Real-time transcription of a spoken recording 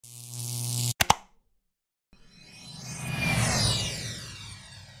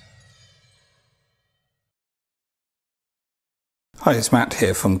Hi, it's Matt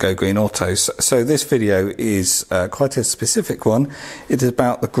here from Go Green Autos. So this video is quite a specific one. It is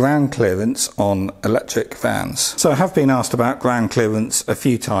about the ground clearance on electric vans. So I have been asked about ground clearance a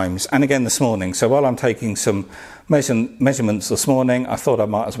few times, and again this morning. So while I'm taking some measurements this morning, I thought I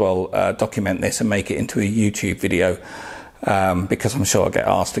might as well document this and make it into a YouTube video because I'm sure I'll get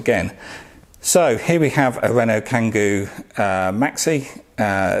asked again. So here we have a Renault Kangoo Maxi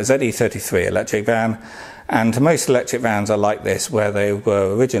ZE33 electric van. And most electric vans are like this, where they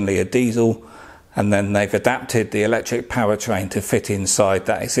were originally a diesel and then they've adapted the electric powertrain to fit inside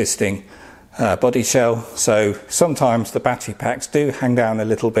that existing body shell. So sometimes the battery packs do hang down a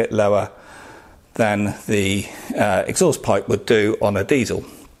little bit lower than the exhaust pipe would do on a diesel.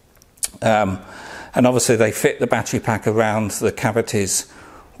 And obviously they fit the battery pack around the cavities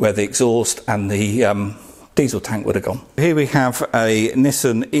where the exhaust and the diesel tank would have gone. Here we have a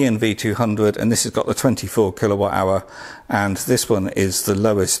Nissan ENV200, and this has got the 24 kilowatt hour, and this one is the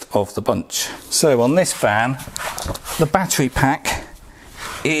lowest of the bunch. So on this van, the battery pack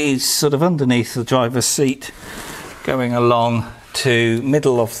is sort of underneath the driver's seat, going along to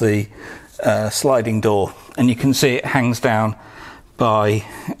middle of the sliding door, and you can see it hangs down by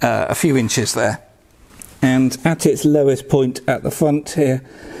a few inches there. And at its lowest point at the front here,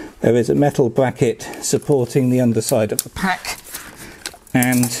 there is a metal bracket supporting the underside of the pack,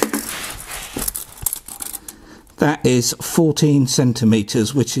 and that is 14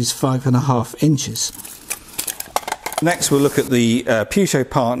 centimetres, which is 5.5 inches. Next we'll look at the Peugeot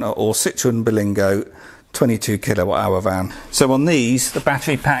Partner or Citroën Berlingo 22 kilowatt hour van. So on these, the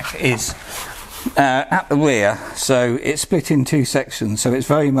battery pack is at the rear, so it's split in two sections, so it's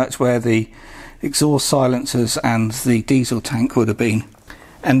very much where the exhaust silencers and the diesel tank would have been.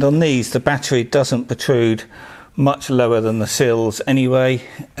 And on these, the battery doesn't protrude much lower than the sills anyway.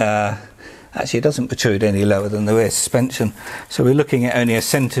 Actually, it doesn't protrude any lower than the rear suspension. So we're looking at only a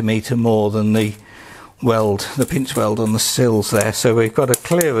centimetre more than the weld, the pinch weld on the sills there. So we've got a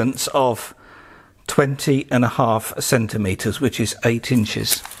clearance of 20.5 centimetres, which is 8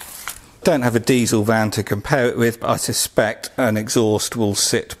 inches. Don't have a diesel van to compare it with, but I suspect an exhaust will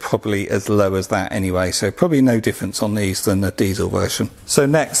sit probably as low as that anyway, so probably no difference on these than the diesel version. So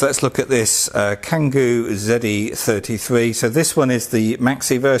next let's look at this Kangoo ZE33. So this one is the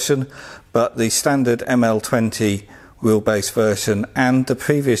Maxi version, but the standard ML20 wheelbase version and the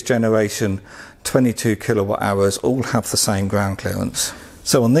previous generation 22 kilowatt hours all have the same ground clearance.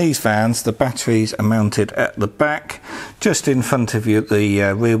 So on these vans, the batteries are mounted at the back, just in front of you,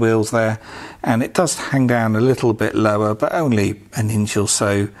 the rear wheels there, and it does hang down a little bit lower, but only an inch or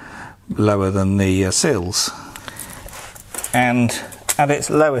so lower than the sills. And at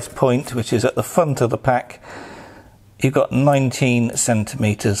its lowest point, which is at the front of the pack, you've got 19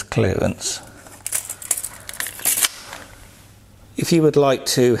 centimetres clearance. If you would like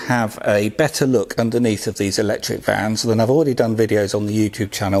to have a better look underneath of these electric vans, then I've already done videos on the YouTube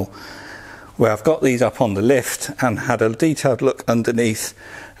channel where I've got these up on the lift and had a detailed look underneath,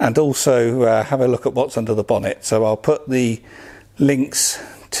 and also have a look at what's under the bonnet. So I'll put the links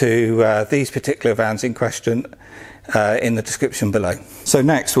to these particular vans in question in the description below. So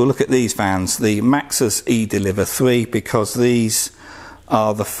next we'll look at these vans, the Maxus eDeliver 3, because these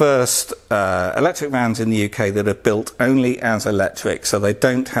are the first electric vans in the UK that are built only as electric, so they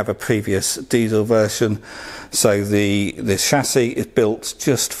don't have a previous diesel version. So the chassis is built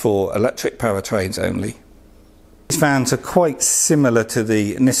just for electric powertrains only. These vans are quite similar to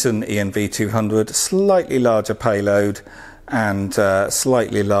the Nissan ENV200, slightly larger payload and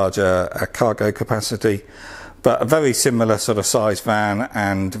slightly larger cargo capacity, but a very similar sort of size van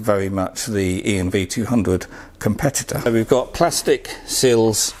and very much the ENV200 competitor. So we've got plastic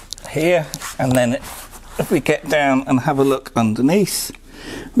sills here, and then if we get down and have a look underneath,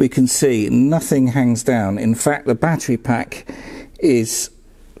 we can see nothing hangs down. In fact, the battery pack is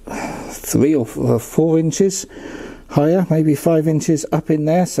 3 or 4 inches higher, maybe 5 inches up in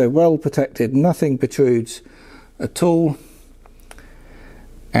there, so well protected, nothing protrudes at all.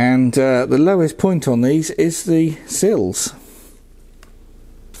 And the lowest point on these is the sills.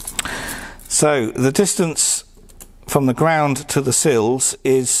 So the distance from the ground to the sills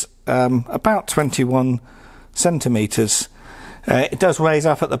is about 21 centimetres. It does raise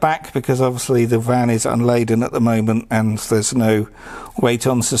up at the back because obviously the van is unladen at the moment and there's no weight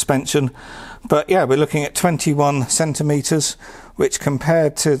on suspension. But yeah, we're looking at 21 centimetres, which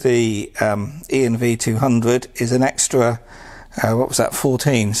compared to the ENV200 is an extra what was that,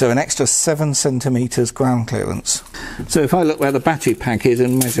 14, so an extra 7 centimetres ground clearance. So if I look where the battery pack is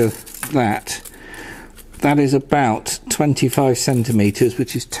and measure that, that is about 25 centimetres,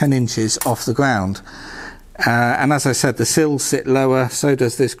 which is 10 inches off the ground. And as I said, the sills sit lower, so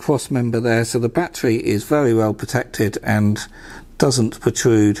does this cross member there, so the battery is very well protected and doesn't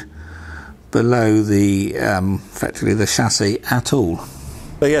protrude below the effectively the chassis at all.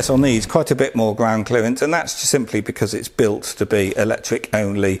 So yes, on these quite a bit more ground clearance, and that's just simply because it's built to be electric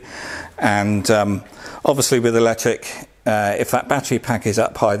only, and obviously with electric, if that battery pack is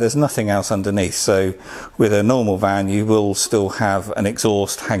up high, there's nothing else underneath. So with a normal van, you will still have an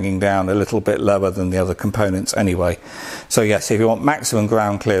exhaust hanging down a little bit lower than the other components anyway. So yes, if you want maximum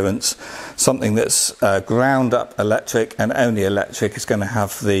ground clearance, something that's ground up electric and only electric is going to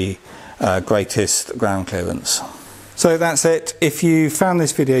have the greatest ground clearance. So that's it. If you found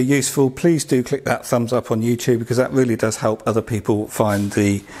this video useful, please do click that thumbs up on YouTube, because that really does help other people find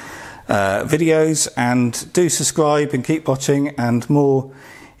the videos, and do subscribe and keep watching, and more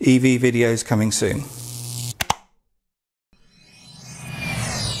EV videos coming soon.